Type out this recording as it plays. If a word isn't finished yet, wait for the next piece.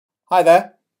Hi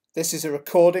there, this is a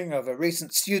recording of a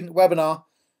recent student webinar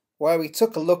where we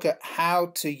took a look at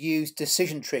how to use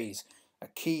decision trees, a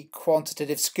key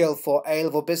quantitative skill for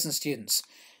A-level business students.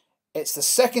 It's the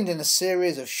second in a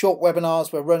series of short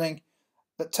webinars we're running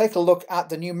that take a look at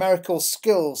the numerical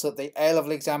skills that the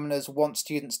A-level examiners want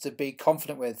students to be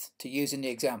confident with to use in the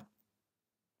exam.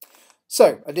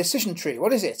 So, a decision tree,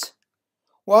 what is it?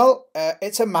 Well,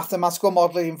 it's a mathematical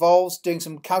model. It involves doing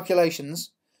some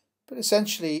calculations, but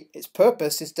essentially its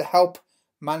purpose is to help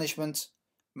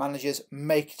managers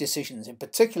make decisions, in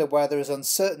particular where there is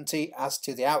uncertainty as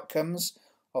to the outcomes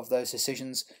of those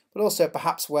decisions, but also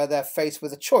perhaps where they're faced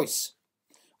with a choice.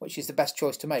 Which is the best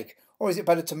choice to make? Or is it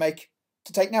better to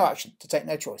take no action, to take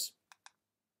no choice?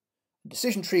 The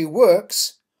decision tree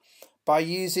works by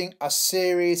using a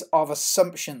series of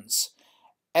assumptions,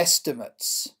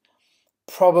 estimates,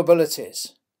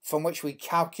 probabilities, from which we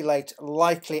calculate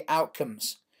likely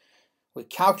outcomes. We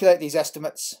calculate these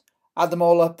estimates, add them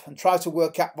all up, and try to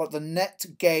work out what the net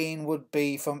gain would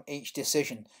be from each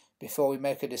decision before we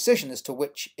make a decision as to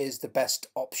which is the best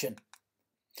option.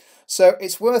 So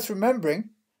it's worth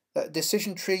remembering that a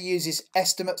decision tree uses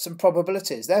estimates and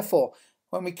probabilities. Therefore,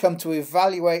 when we come to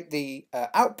evaluate the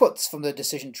outputs from the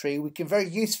decision tree, we can very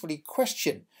usefully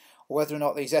question whether or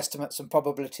not these estimates and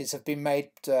probabilities have been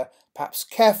made perhaps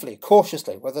carefully,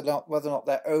 cautiously, whether or not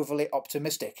they're overly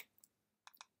optimistic.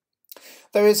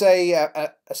 There is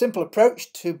a simple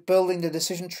approach to building the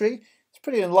decision tree. It's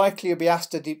pretty unlikely you'll be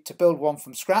asked to build one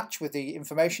from scratch with the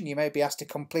information. You may be asked to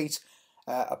complete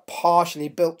a partially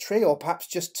built tree, or perhaps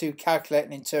just to calculate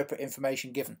and interpret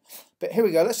information given. But here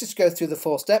we go. Let's just go through the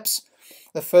 4 steps.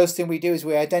 The first thing we do is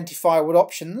we identify what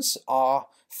options are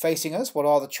facing us, what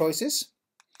are the choices.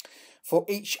 For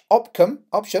each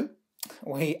option,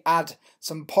 we add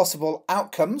some possible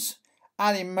outcomes,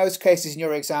 and in most cases in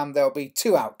your exam there will be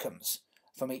 2 outcomes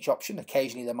from each option.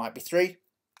 Occasionally there might be 3.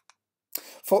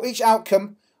 For each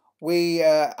outcome, we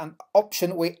add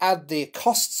the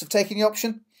costs of taking the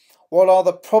option. What are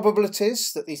the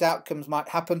probabilities that these outcomes might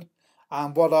happen,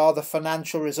 and what are the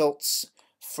financial results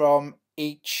from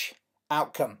each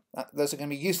outcome? Those are going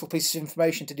to be useful pieces of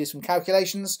information to do some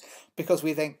calculations, because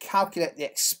we then calculate the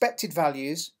expected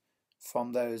values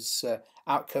from those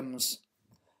outcomes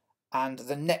and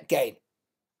the net gain.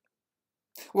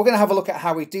 We're going to have a look at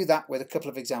how we do that with a couple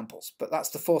of examples, but that's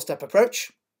the 4-step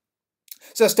approach.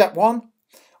 So step 1,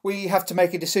 we have to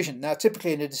make a decision. Now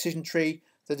typically in a decision tree,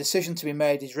 the decision to be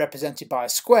made is represented by a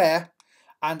square,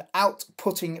 and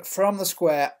outputting from the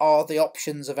square are the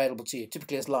options available to you,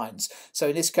 typically as lines. So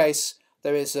in this case,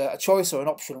 there is a choice or an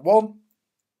option 1,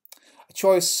 a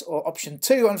choice or option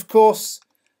 2, and of course,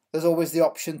 there's always the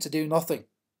option to do nothing.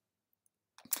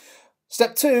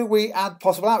 Step 2, we add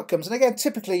possible outcomes, and again,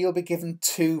 typically you'll be given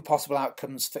 2 possible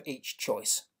outcomes for each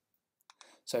choice.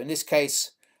 So in this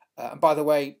case, and by the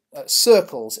way,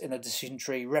 circles in a decision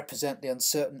tree represent the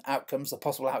uncertain outcomes, the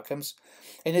possible outcomes.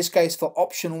 In this case, for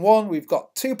option 1, we've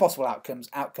got 2 possible outcomes,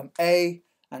 outcome A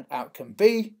and outcome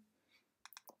B.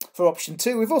 For option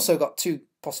 2, we've also got 2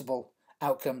 possible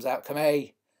outcomes, outcome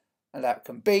A and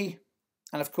outcome B.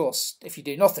 And of course, if you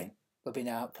do nothing, there'll be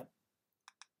no outcome.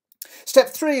 Step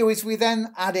 3 is we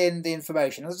then add in the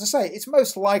information. As I say, it's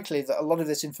most likely that a lot of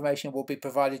this information will be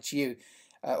provided to you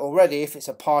already if it's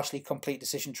a partially complete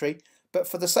decision tree, but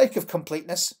for the sake of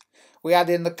completeness, we add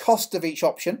in the cost of each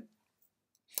option,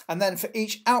 and then for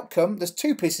each outcome there's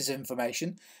 2 pieces of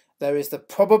information. There is the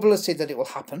probability that it will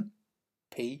happen,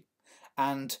 P,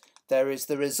 and there is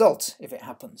the result if it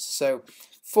happens. So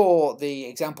for the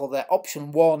example there,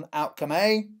 option 1, outcome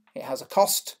A, it has a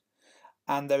cost,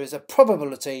 and there is a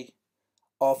probability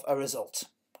of a result,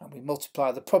 and we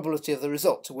multiply the probability of the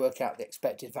result to work out the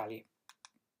expected value.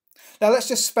 Now let's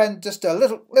just spend just a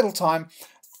little time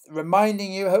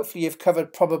reminding you. Hopefully you've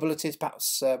covered probabilities,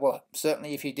 perhaps, well,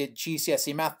 certainly if you did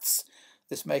GCSE maths,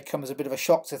 this may come as a bit of a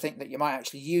shock to think that you might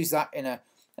actually use that in an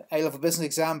A-level business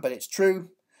exam, but it's true.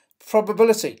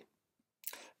 Probability.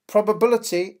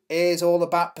 Probability is all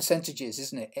about percentages,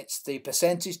 isn't it? It's the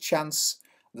percentage chance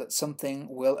that something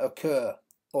will occur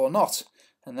or not,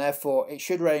 and therefore it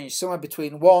should range somewhere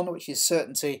between 1, which is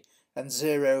certainty, and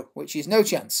 0, which is no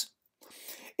chance.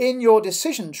 In your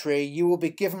decision tree, you will be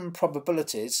given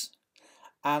probabilities,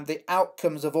 and the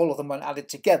outcomes of all of them when added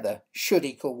together should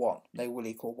equal 1. They will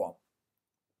equal 1.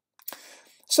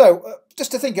 So,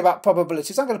 just to think about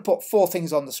probabilities, I'm going to put 4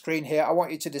 things on the screen here. I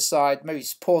want you to decide, maybe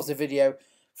just pause the video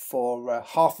for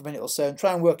half a minute or so and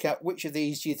try and work out which of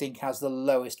these do you think has the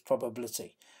lowest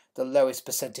probability, the lowest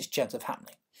percentage chance of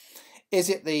happening. Is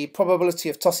it the probability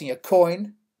of tossing a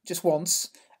coin just once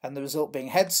and the result being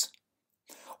heads?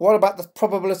 What about the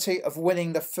probability of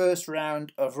winning the first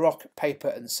round of rock, paper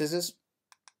and scissors?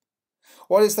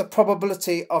 What is the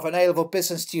probability of an A-level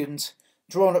business student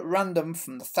drawn at random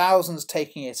from the thousands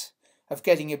taking it of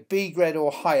getting a B grade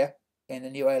or higher in the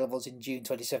new A-levels in June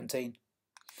 2017?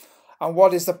 And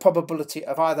what is the probability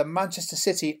of either Manchester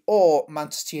City or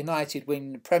Manchester United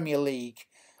winning the Premier League,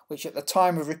 which at the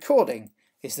time of recording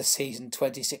is the season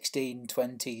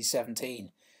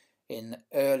 2016-2017 in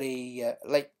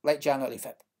late Jan, early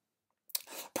Feb?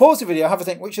 Pause the video, have a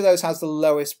think which of those has the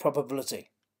lowest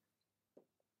probability.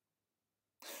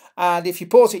 And if you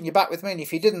pause it and you're back with me, and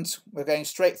if you didn't, we're going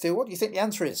straight through. What do you think the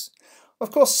answer is?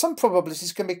 Of course, some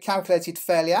probabilities can be calculated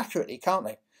fairly accurately, can't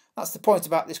they? That's the point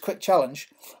about this quick challenge.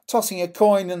 Tossing a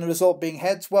coin and the result being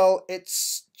heads, well,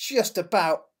 it's just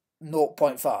about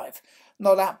 0.5.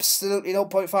 Not absolutely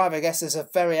 0.5, I guess. There's a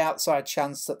very outside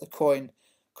chance that the coin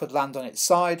could land on its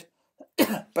side,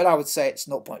 but I would say it's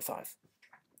 0.5.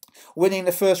 Winning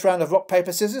the first round of rock,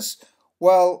 paper, scissors?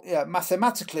 Well, yeah,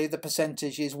 mathematically, the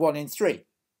percentage is 1 in 3.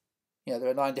 There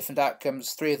are 9 different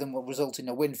outcomes. 3 of them will result in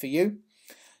a win for you.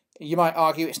 You might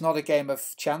argue it's not a game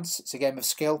of chance, it's a game of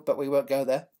skill, but we won't go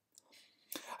there.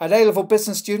 An A-level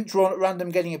business student drawn at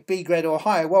random getting a B grade or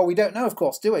higher? Well, we don't know, of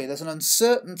course, do we? There's an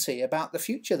uncertainty about the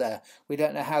future there. We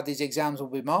don't know how these exams will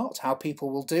be marked, how people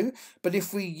will do. But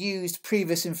if we used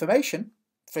previous information,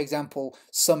 for example,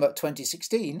 summer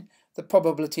 2016, the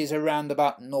probability is around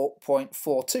about 0.42,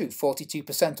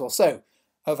 42% or so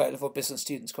of A-level business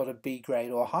students got a B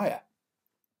grade or higher.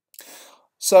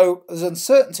 So there's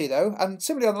uncertainty though, and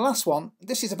similarly on the last one,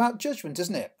 this is about judgment,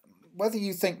 isn't it? Whether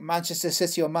you think Manchester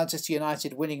City or Manchester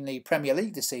United winning the Premier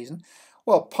League this season,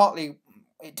 well, partly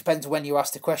it depends when you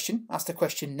ask the question. Ask the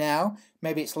question now,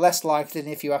 maybe it's less likely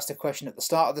than if you asked the question at the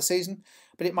start of the season,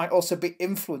 but it might also be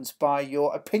influenced by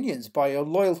your opinions, by your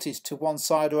loyalties to one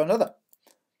side or another.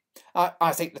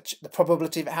 I think the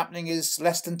probability of it happening is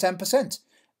less than 10%.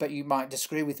 But you might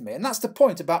disagree with me. And that's the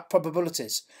point about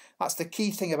probabilities. That's the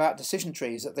key thing about decision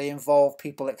trees, that they involve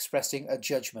people expressing a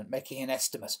judgment, making an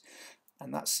estimate.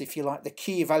 And that's, if you like, the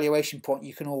key evaluation point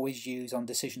you can always use on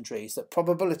decision trees, that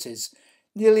probabilities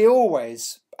nearly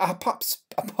always, perhaps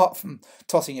apart from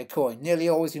tossing a coin, nearly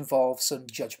always involve some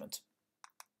judgment.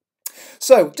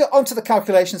 So, onto the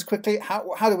calculations quickly.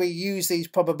 How do we use these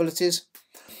probabilities?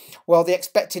 Well, the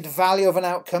expected value of an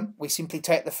outcome, we simply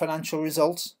take the financial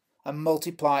results and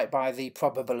multiply it by the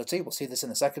probability. We'll see this in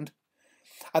a second.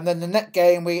 And then the net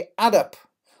gain, we add up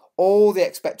all the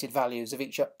expected values of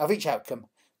each outcome,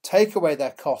 take away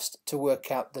their cost to work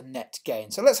out the net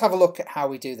gain. So let's have a look at how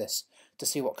we do this to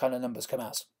see what kind of numbers come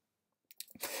out.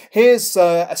 Here's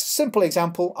a simple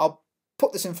example. I'll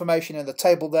put this information in the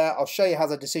table there. I'll show you how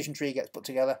the decision tree gets put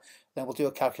together. Then we'll do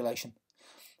a calculation.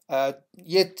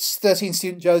 Year 13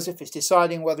 student Joseph is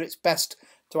deciding whether it's best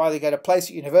to either get a place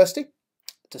at university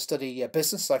to study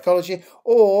business psychology,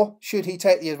 or should he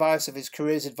take the advice of his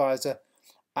careers advisor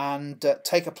and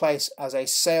take a place as a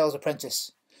sales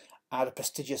apprentice at a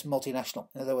prestigious multinational.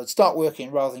 In other words, start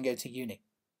working rather than go to uni.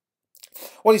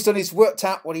 What he's done is worked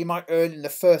out what he might earn in the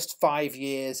first 5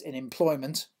 years in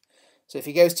employment. So if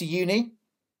he goes to uni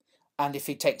and if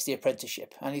he takes the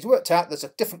apprenticeship, and he's worked out there's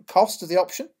a different cost to the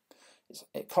option. It's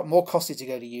more costly to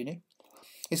go to uni.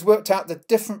 He's worked out the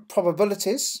different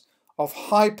probabilities of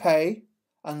high pay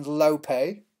and low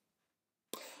pay,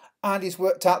 and he's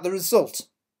worked out the result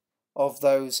of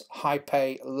those high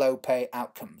pay, low pay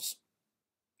outcomes.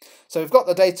 So we've got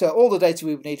the data, all the data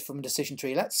we would need from a decision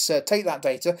tree. Let's take that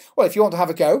data. Well, if you want to have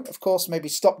a go, of course, maybe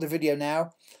stop the video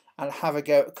now and have a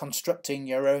go at constructing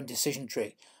your own decision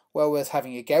tree. Well worth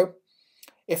having a go.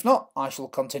 If not, I shall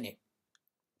continue.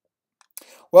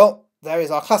 Well, there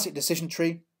is our classic decision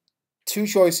tree. 2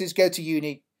 choices: go to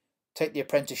uni, take the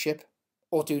apprenticeship,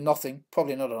 or do nothing.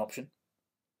 Probably not an option.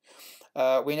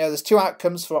 We know there's 2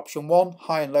 outcomes for option 1,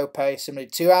 high and low pay. Similarly,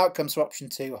 2 outcomes for option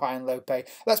 2, high and low pay.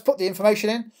 Let's put the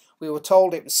information in. We were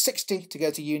told it was 60 to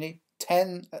go to uni,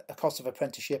 10 at the cost of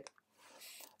apprenticeship.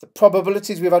 The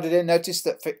probabilities we've added in, notice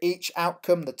that for each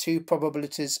outcome, the 2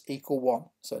 probabilities equal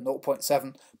 1. So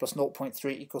 0.7 plus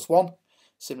 0.3 equals 1.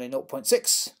 Similarly,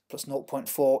 0.6 plus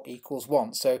 0.4 equals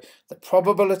 1. So the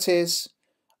probabilities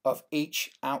of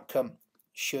each outcome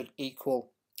should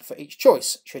equal, for each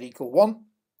choice, should equal 1.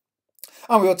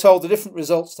 And we were told the different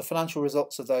results, the financial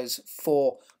results of those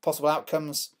 4 possible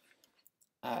outcomes,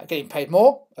 getting paid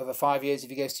more over 5 years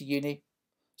if he goes to uni,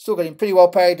 still getting pretty well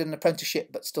paid in an apprenticeship,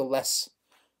 but still less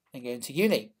than going to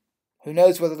uni. Who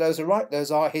knows whether those are right? Those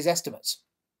are his estimates.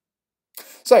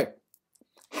 So,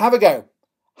 have a go.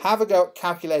 Have a go at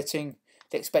calculating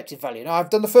the expected value. Now,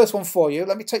 I've done the first one for you.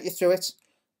 Let me take you through it.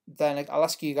 Then I'll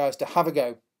ask you guys to have a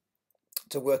go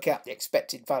to work out the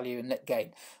expected value and net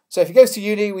gain. So if it goes to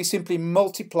uni, we simply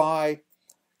multiply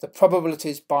the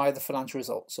probabilities by the financial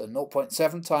results. So 0.7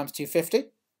 times 250,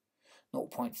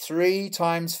 0.3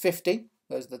 times 50.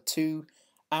 Those are the two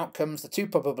outcomes, the two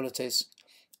probabilities.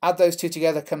 Add those two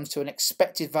together comes to an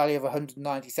expected value of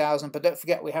 190,000, but don't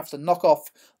forget we have to knock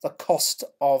off the cost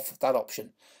of that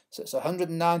option. So it's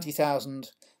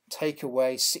 190,000, take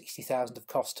away 60,000 of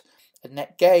cost, a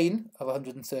net gain of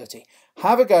 130.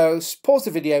 Have a go, pause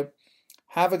the video,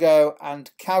 have a go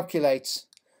and calculate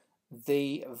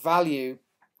the value,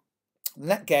 the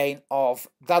net gain of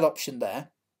that option there.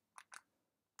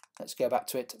 Let's go back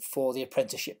to it for the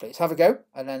apprenticeship, please. Have a go,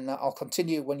 and then I'll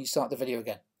continue when you start the video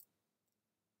again.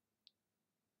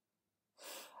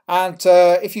 And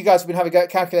if you guys have been having a go at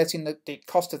calculating the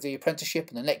cost of the apprenticeship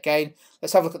and the net gain,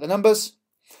 let's have a look at the numbers.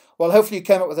 Well, hopefully you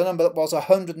came up with a number that was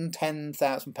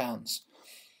 £110,000.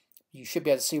 You should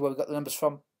be able to see where we got the numbers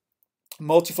from.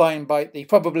 Multiplying by the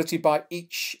probability by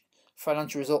each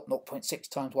financial result, 0.6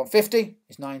 times 150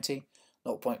 is 90,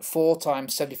 0.4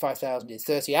 times 75,000 is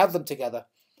 30. Add them together,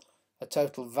 a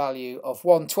total value of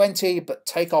 120, but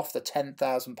take off the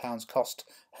 £10,000 cost,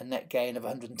 a net gain of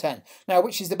 110. Now,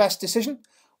 which is the best decision?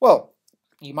 Well,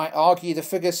 you might argue the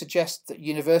figure suggests that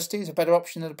university is a better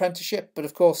option than apprenticeship, but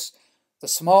of course the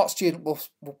smart student will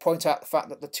point out the fact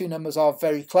that the two numbers are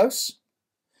very close,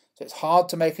 so it's hard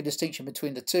to make a distinction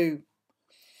between the two.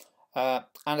 And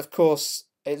of course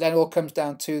it then all comes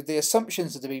down to the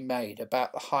assumptions that are being made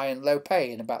about the high and low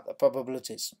pay and about the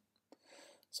probabilities.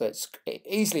 So it's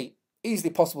easily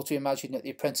possible to imagine that the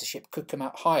apprenticeship could come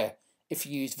out higher if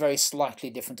you use very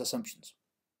slightly different assumptions.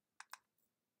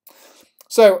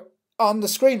 So on the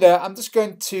screen there, I'm just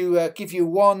going to give you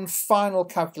one final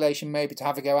calculation maybe to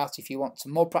have a go at if you want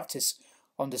some more practice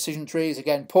on decision trees.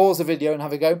 Again, pause the video and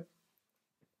have a go.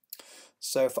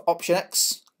 So for option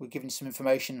X, we're giving you some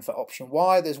information for option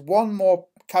Y. There's one more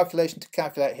calculation to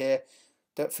calculate here.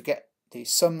 Don't forget the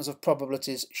sums of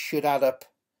probabilities should add up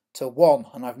to 1,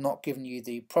 and I've not given you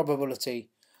the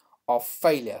probability of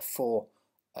failure for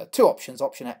two options,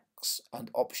 option X and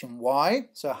option Y.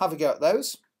 So have a go at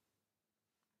those.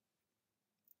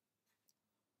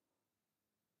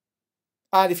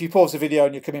 And if you pause the video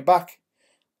and you're coming back,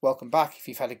 welcome back. If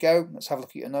you've had a go, let's have a look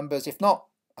at your numbers. If not,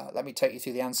 let me take you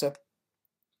through the answer.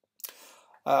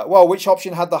 Well, which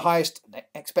option had the highest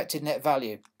expected net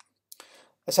value?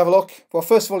 Let's have a look. Well,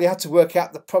 first of all, you had to work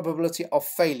out the probability of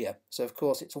failure. So, of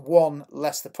course, it's 1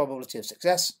 less the probability of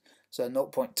success. So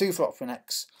 0.2 for option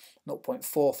X, 0.4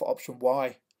 for option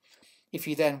Y. If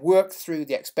you then work through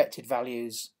the expected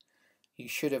values, you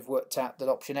should have worked out that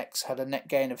option X had a net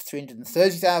gain of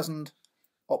 330,000,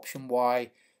 option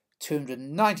Y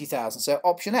 290,000. So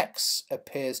option X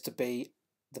appears to be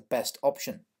the best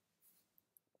option.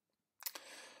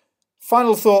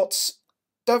 Final thoughts.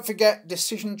 Don't forget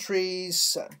decision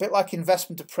trees, a bit like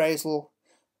investment appraisal,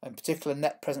 in particular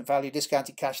net present value,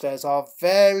 discounted cash flows, are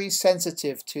very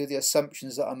sensitive to the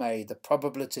assumptions that are made, the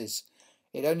probabilities.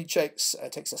 It only takes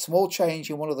a small change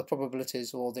in one of the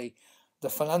probabilities or the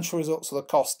financial results or the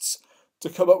costs to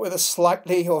come up with a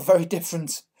slightly or very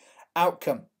different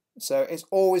outcome. So it's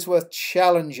always worth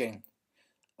challenging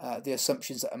the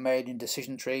assumptions that are made in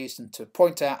decision trees and to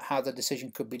point out how the decision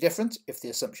could be different if the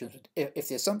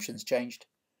assumptions changed.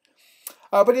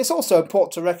 But it's also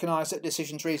important to recognise that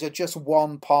decision trees are just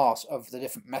one part of the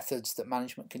different methods that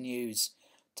management can use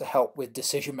to help with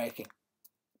decision making.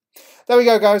 There we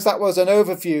go, guys. That was an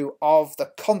overview of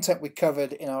the content we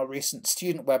covered in our recent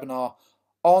student webinar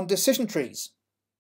on decision trees.